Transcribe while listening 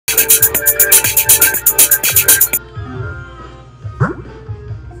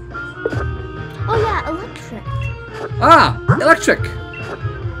Oh yeah, electric. Ah, electric.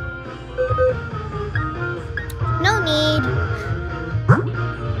 No need.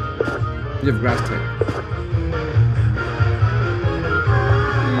 You have grass type.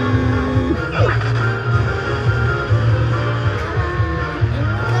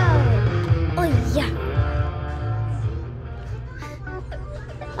 Oh yeah.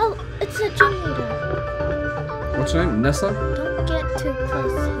 Oh, it's a gym leader. What's your name? Nessa? Don't get too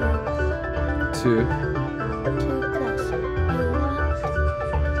close here. Two. Too close. You want?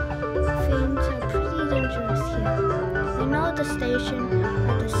 Fiends are pretty dangerous here. We know the station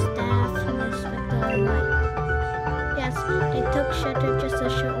where the staff and the inspector are right. Yes, they took shelter just a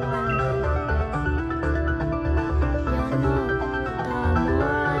short while ago. You know, the more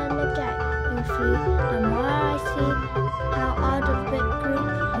I look at you three, the more I see how out of big group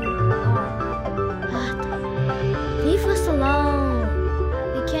you are. Leave us alone.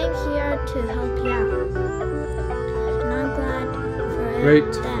 We came here to help you out. And I'm glad for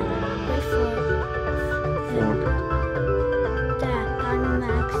Great. that. Wait for that.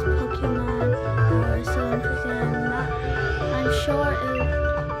 Dynamax, Pokémon, or so interesting. I'm sure it will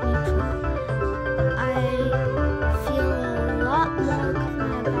be fun. I feel a lot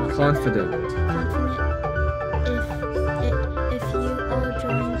more confident if you all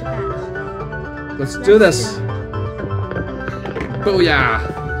join the battle. Let's do this. Booyah!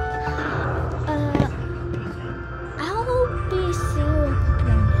 I'll be seeing what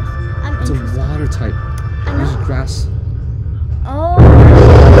Pokemon is. I'm It's a interested. water type. I know. Use grass. Oh,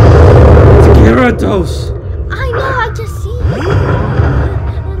 It's Gyarados! I know. I just see it.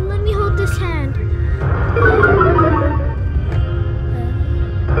 Let me hold this hand.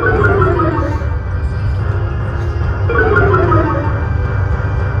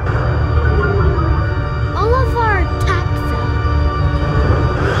 All of our attacks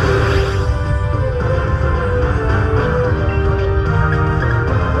failed.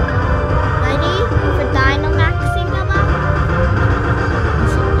 Ready for Dynamaxing them up?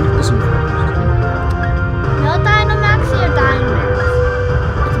 Listen. No Dynamaxing or Dynamax?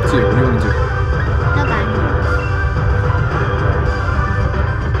 It's up to you. What do you want to do? No Dynamax.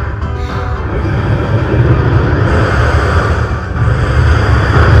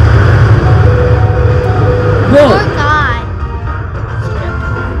 Poor Whoa! guy.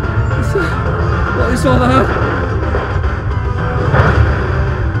 What, you saw that?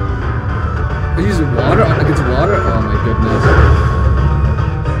 Are you using water against water? Oh my goodness.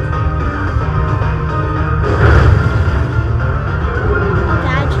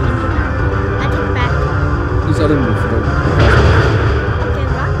 Okay, I changed it back. I take it back. Use other move though. Okay,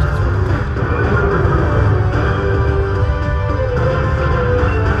 rock is pretty good.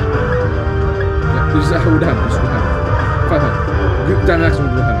 Yeah, use that hold hand. Use hold hand. Five hand. Group Dynamax and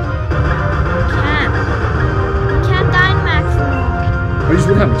hold hand. Can't. Can't Dynamax anymore. Or use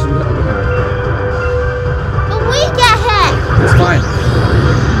hold hand. Use hold hand. But we get hit. It's fine.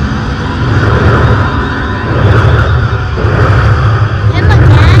 Him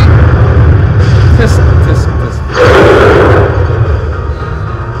again? Tisk.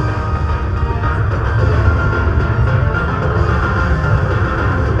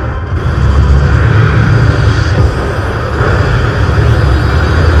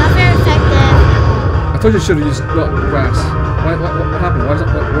 Not very effective. I told you I should have used grass. What happened? Why is that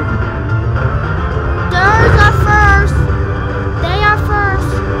not working? Theirs are first. They are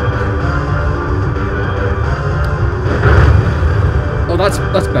first. Oh,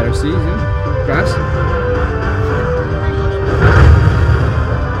 that's better. See? Grass.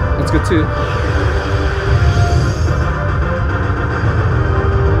 That's good too.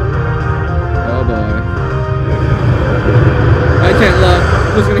 Oh boy. I can't look.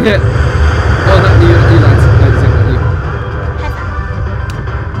 Who's gonna hit? Oh, not you, Lance. No, it's not you.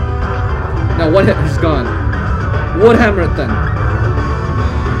 Now one hit, he's gone. Wood hammer it then.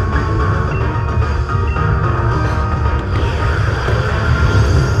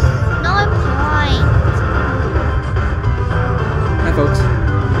 No point. Hi, folks.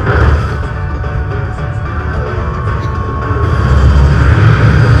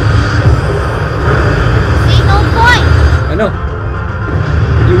 See, no point. I know.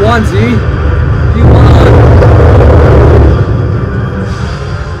 You won, Z. You won.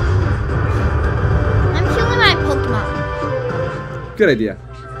 I'm killing my Pokemon. Good idea.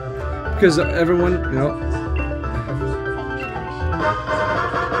 Because everyone, you know.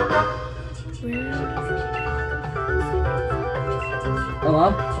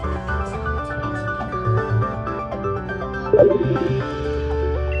 Hello?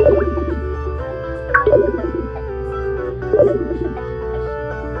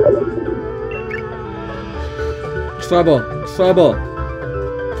 Trouble. Trouble.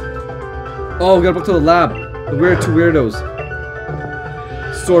 Oh, we gotta go to the lab. The weird two weirdos.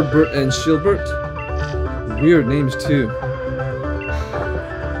 Swordbert and Shieldbert. Weird names too.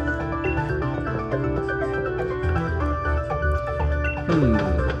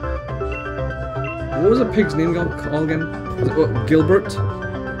 What was the pig's name called again? Was it, what, Gilbert?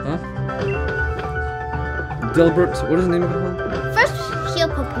 Huh? Dilbert? What is his name called? First, heal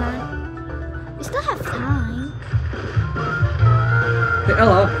Pokemon. We still have time. Hey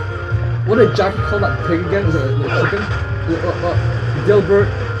Ella, what did Jackie call that pig again? Was it a chicken? Dilbert?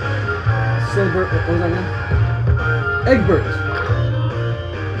 Silbert? What was that again? Egbert!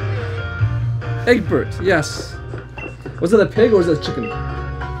 Egbert, yes. Was it a pig or was it a chicken?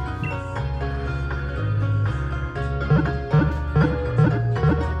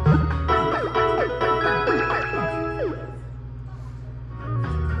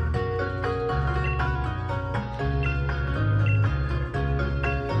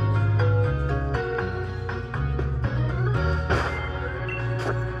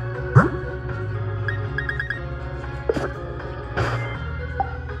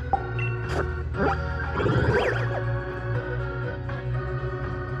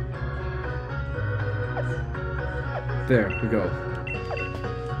 There we go.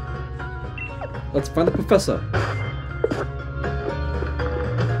 Let's find the professor.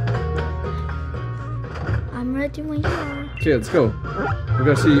 I'm ready when you are. Okay, let's go. We're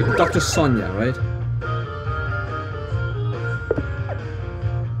gonna see Dr. Sonia, right?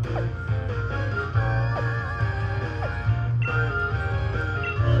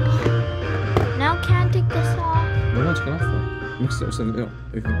 Now can't take this off. We're not taking off though. Mix it with something else.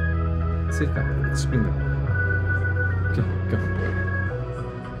 You can see that. Screen there. Okay, go.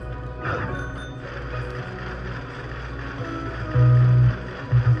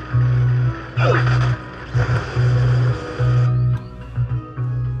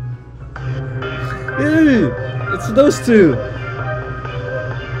 Hey, it's those two.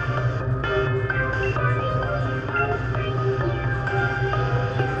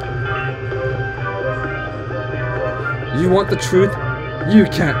 You want the truth? You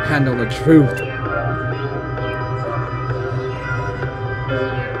can't handle the truth.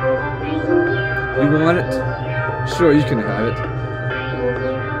 You want it? Sure, you can have it.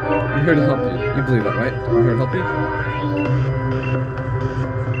 I'm here to help you. You believe that, right? I'm here to help you?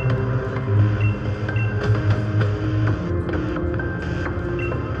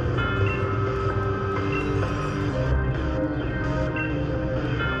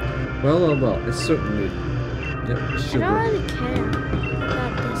 Well, it's certainly... Yep, I don't really care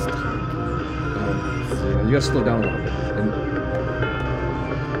about this talk. so you gotta slow down a little bit.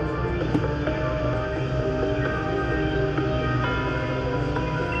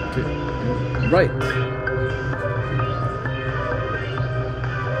 And right.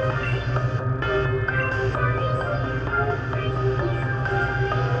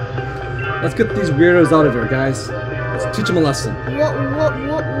 Let's get these weirdos out of here, guys. Let's teach them a lesson. What?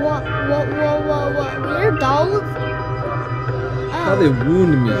 Weird dogs? How they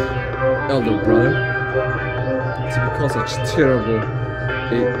wound me, elder brother. To be called such terrible a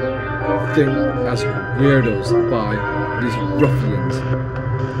thing as weirdos by these ruffians.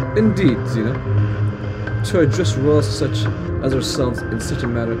 Indeed, Xena. To address royals such as ourselves in such a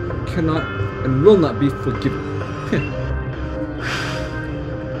matter cannot and will not be forgiven.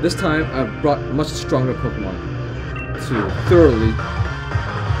 This time I've brought much stronger Pokemon to thoroughly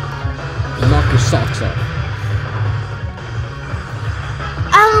knock your socks off.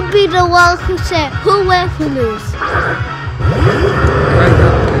 I'll be the one who said who wins, who lose.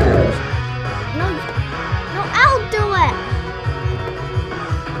 No, I'll do it.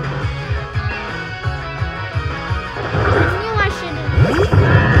 I knew I should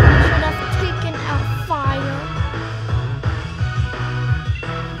have taken out fire.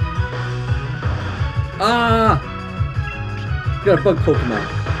 Ah! You got a bug Pokemon.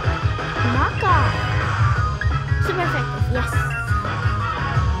 Knock off. Super effective, yes.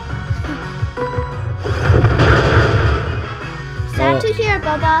 Sad to hear,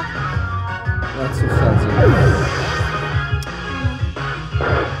 Bubba. That's so sad, Xena.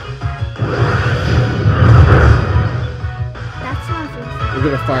 That's not good. We're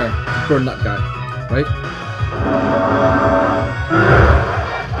gonna fire to burn that guy, right?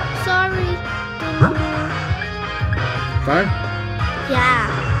 Sorry, didn't know. Fire? Yeah.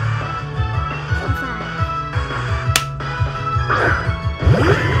 I'm fine.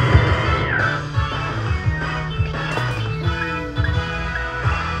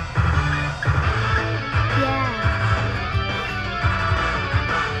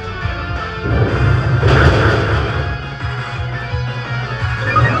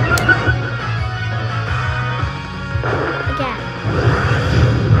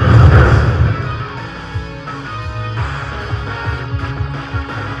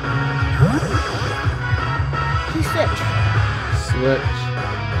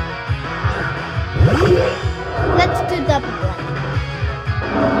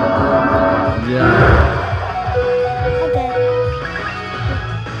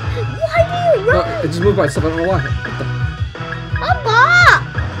 just moved by itself. I don't know why. What the?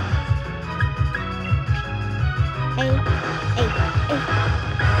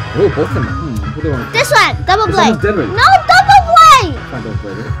 Oh, both of them. What do you want? This one, double This blade. one's dead already. No, double blade. Fine, double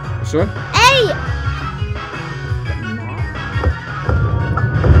blade. You sure? Hey.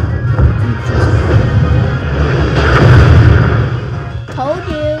 Told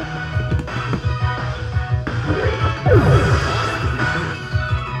you.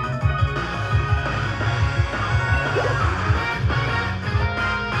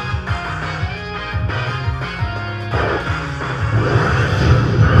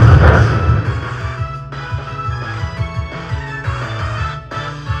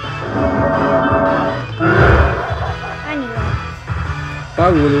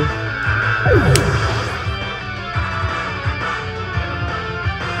 Bye, Wooloo.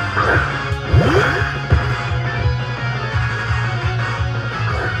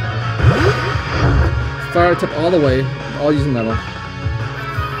 Fire tip all the way, all using metal.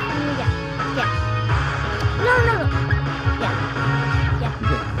 Yeah. No. Yeah.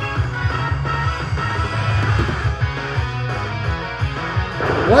 Okay.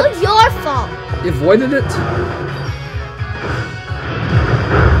 What? It's your fault. You avoided it?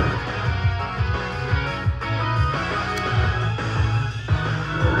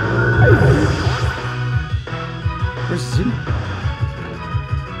 Where's Zoom?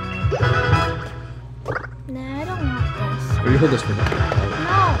 No, I don't want this. Or you hold this for me.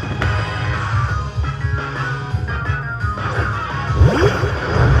 No.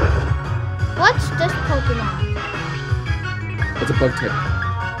 What's this Pokemon? It's a bug type.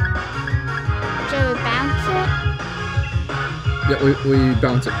 Should we bounce it? Yeah, we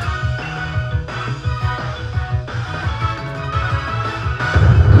bounce it.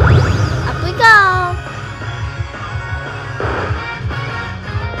 Up we go.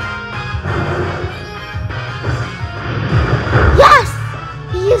 Yes!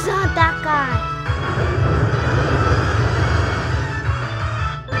 He is not that guy.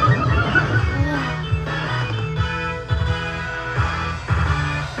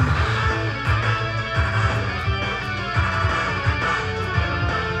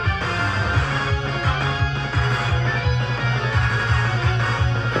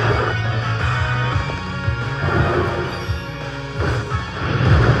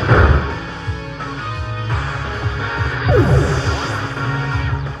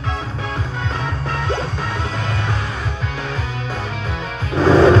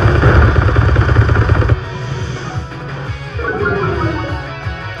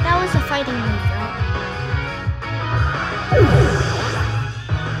 That was a fighting move, right?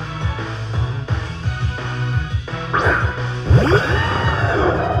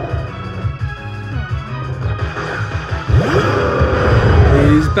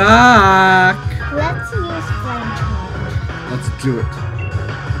 He's back! Let's use flame charge. Let's do it.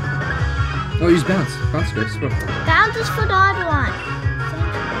 Oh, use bounce. Bounce is great. It's perfect. Bounce is for the other one.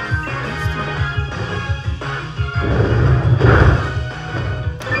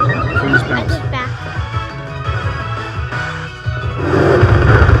 So use I bounce. take back.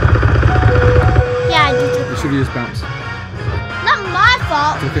 Yeah, I did. You should use bounce. Not my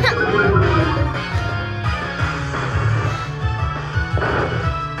fault. Okay.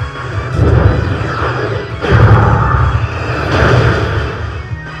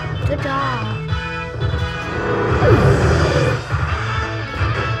 Good job.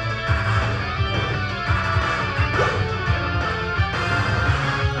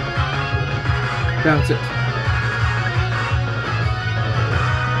 Bounce it.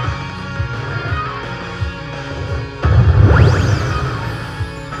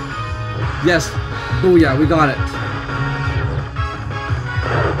 Yes. Booyah, we got it.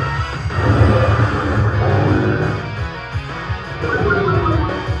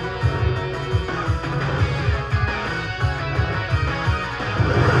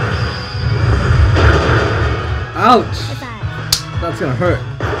 Ouch! What's that? That's gonna hurt.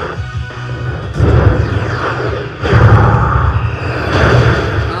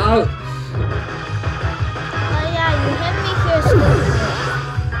 Ouch! Oh yeah, you hit me here, still hurt.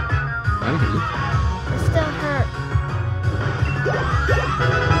 I didn't hit you. It still hurt.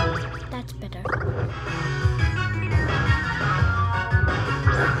 That's better.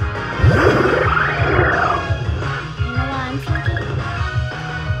 You know what I'm thinking?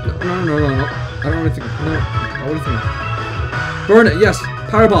 No. I don't want to think. No. I want to think. Burn it, yes.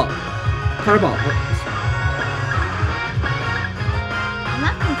 Powerball. Powerball. I'm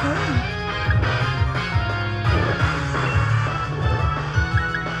not controlling it.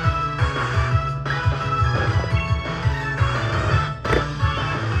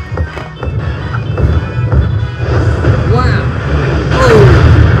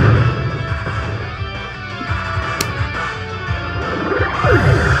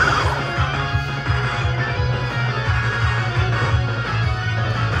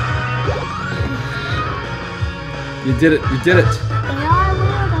 You did it. You did it. They are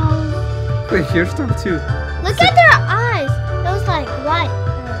weirdos. Wait, here's stuff too. Look at their eyes. Those like white.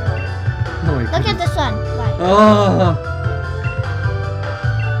 Oh my Look at this one. White. Oh.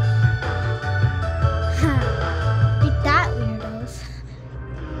 Beat that, weirdos.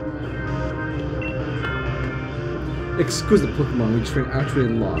 Exquisite Pokemon, we train actually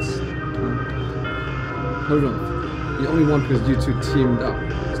lost. Hold on. You only won because you two teamed up.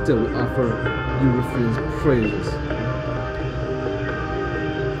 Still, we offer you Ruffian's praises.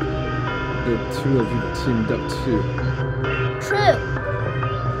 The two of you teamed up too. True.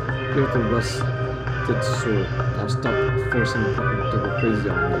 Give the rusted sword. I'll stop forcing the Pokemon to go crazy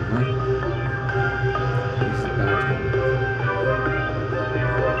on me, huh? This is a bad one.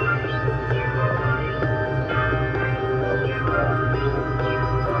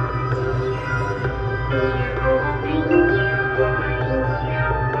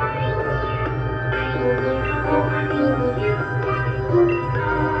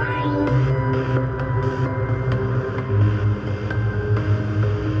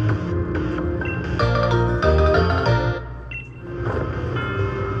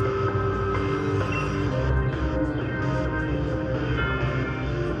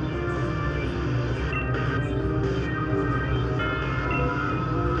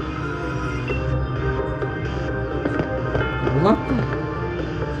 What the?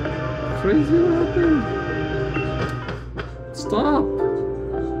 Crazy, what happened? Stop!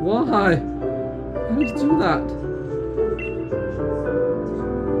 Why? How did you do that?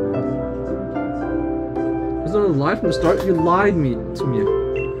 Was there a lie from the start? You lied to me.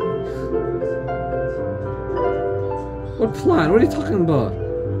 What plan? What are you talking about?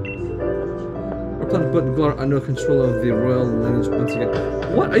 Our plan to put Glar under control of the royal lineage once again.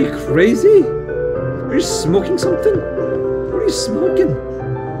 What? Are you crazy? Are you smoking something? What are you smoking?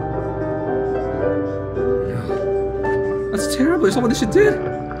 That's terrible. That's not what they should do.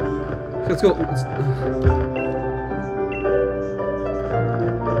 Let's go.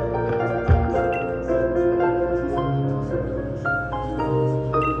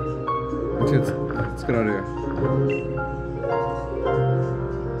 Okay, let's get out of here.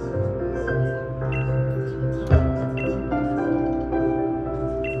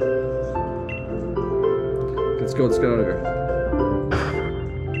 Let's get out of here.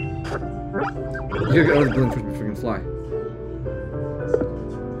 You gotta get out of the building first before you can fly.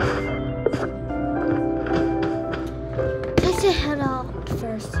 Take your head out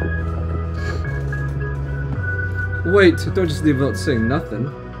first. Wait, don't just leave without saying nothing.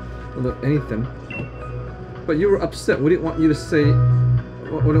 Without anything. But you were upset. We didn't want you to say... We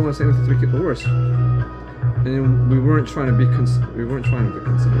didn't want to say anything to make it worse. And we weren't trying to be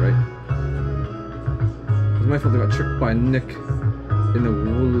considerate. It was my fault I got tricked by Nick in the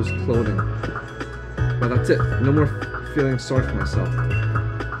Wooloo's clothing. But that's it. No more feeling sorry for myself.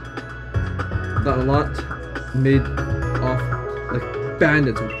 That a lot made off like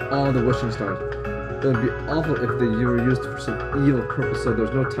bandits with all the wishing stars. It would be awful if you were used for some evil purpose, so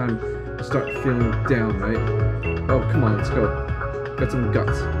there's no time to start feeling down, right? Oh, come on, let's go. Got some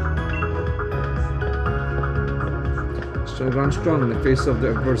guts. Should have gone strong in the face of the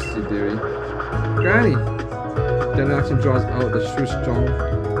adversity, dearie. Granny! Dynamax draws out the true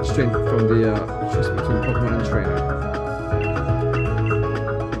strength from the trust between Pokemon and trainer.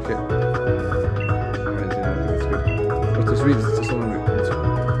 Okay. Alright, yeah, that's good. Let's just read this. It's so long.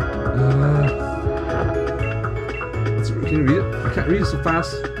 Can you read it? I can't read it so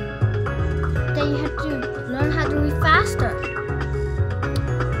fast. Then you have to learn how to read faster.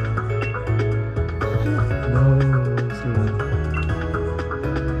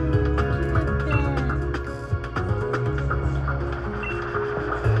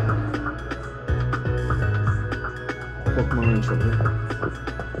 Pokemon are in trouble.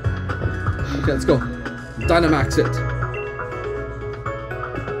 Okay, let's go. Dynamax it.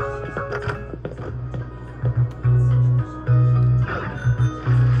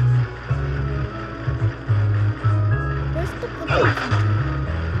 Where's the Pokemon?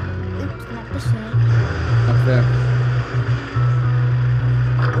 Oops, not this way. Up there.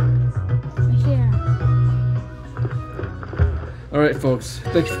 Right here. Alright, folks.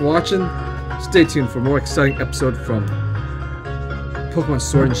 Thank you for watching. Stay tuned for more exciting episode from Pokemon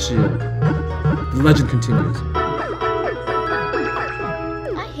Sword and Shield. The legend continues.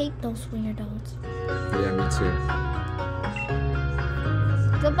 I hate those weirdos. Yeah, me too.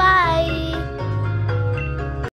 Goodbye.